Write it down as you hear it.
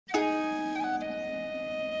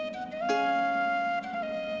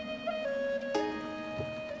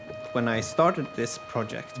when I started this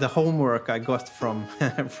project. The homework I got from,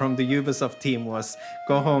 from the Ubisoft team was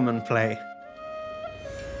go home and play.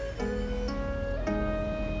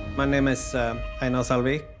 My name is Einar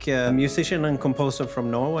Selvik, a musician and composer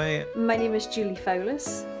from Norway. My name is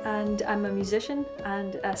Fowlis, and I'm a musician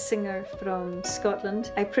and a singer from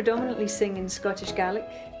Scotland. I predominantly sing in Scottish Gaelic.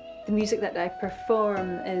 The music that I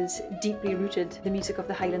perform is deeply rooted, the music of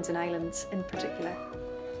the Highlands and Islands in particular.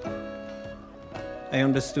 I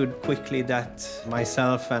understood quickly that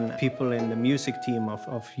myself and people in the music team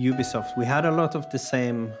of Ubisoft, we had a lot of the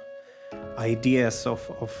same ideas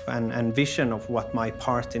and vision of what my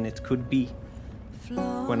part in it could be.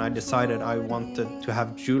 When I decided I wanted to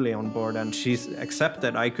have Julie on board and she's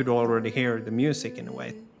accepted, I could already hear the music in a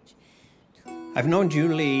way. I've known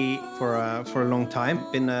Julie for a long time,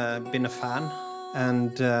 been a fan,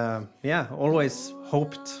 and yeah, always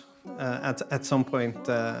hoped at some point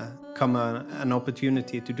come an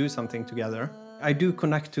opportunity to do something together. I do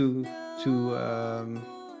connect to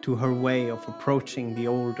her way of approaching the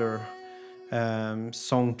older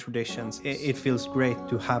song traditions. It feels great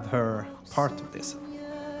to have her part of this.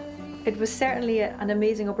 It was certainly an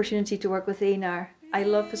amazing opportunity to work with Einar. I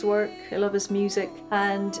love his work, I love his music,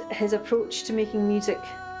 and his approach to making music.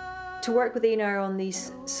 To work with Einar on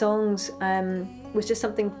these songs was just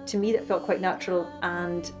something to me that felt quite natural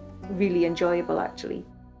and really enjoyable, actually.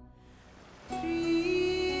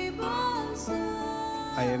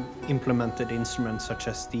 I have implemented instruments such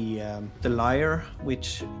as the lyre,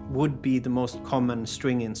 which would be the most common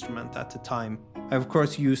string instrument at the time. I of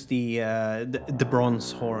course used the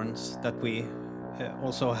bronze horns that we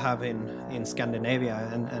also have in Scandinavia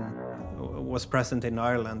and was present in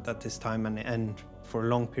Ireland at this time and for a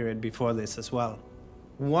long period before this as well.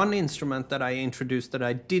 One instrument that I introduced that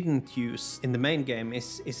I didn't use in the main game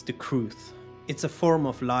is the crwth. It's a form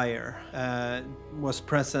of lyre, was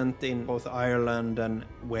present in both Ireland and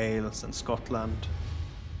Wales and Scotland.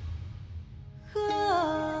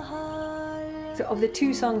 So of the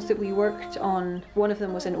two songs that we worked on, one of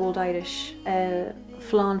them was in Old Irish,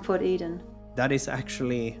 Flan for Eden. That is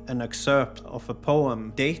actually an excerpt of a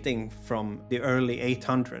poem dating from the early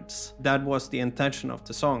 800s. That was the intention of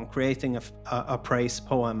the song, creating a praise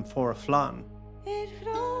poem for a flan.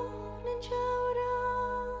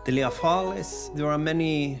 The Fowlis, there are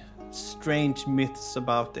many strange myths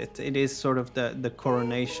about it. It is sort of the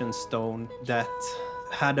coronation stone that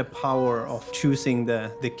had a power of choosing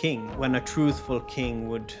the king. When a truthful king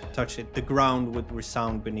would touch it, the ground would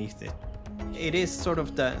resound beneath it. It is sort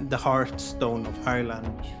of the heartstone of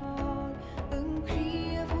Ireland.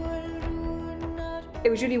 It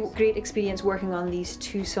was really a great experience working on these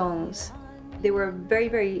two songs. They were very,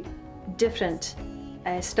 very different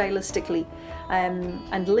stylistically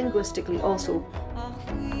and linguistically also.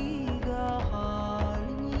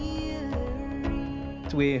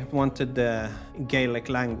 We wanted the Gaelic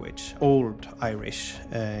language, Old Irish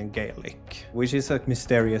Gaelic, which is a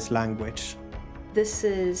mysterious language. This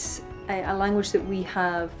is a language that we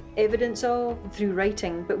have evidence of through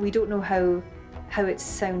writing, but we don't know how it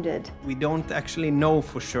sounded. We don't actually know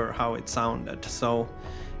for sure how it sounded, so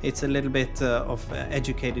it's a little bit of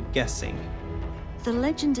educated guessing. The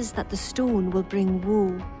legend is that the stone will bring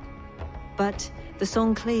woe, but the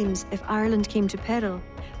song claims if Ireland came to peril,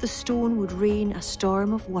 the stone would rain a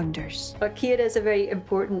storm of wonders. But Ciara is a very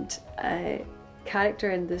important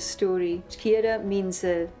character in this story. Ciara means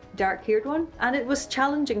the dark-haired one, and it was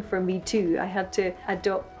challenging for me too. I had to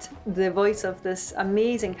adopt the voice of this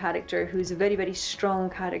amazing character who's a very, very strong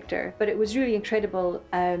character. But it was really incredible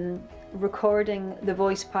recording the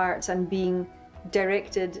voice parts and being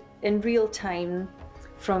directed in real time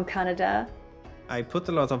from Canada. I put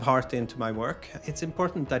a lot of heart into my work. It's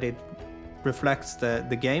important that it reflects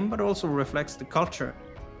the game, but also reflects the culture.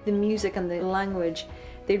 The music and the language,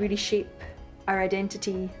 they really shape our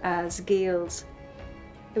identity as Gaels.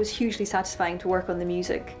 It was hugely satisfying to work on the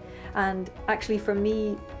music, and actually for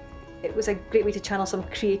me it was a great way to channel some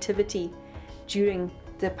creativity during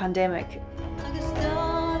the pandemic.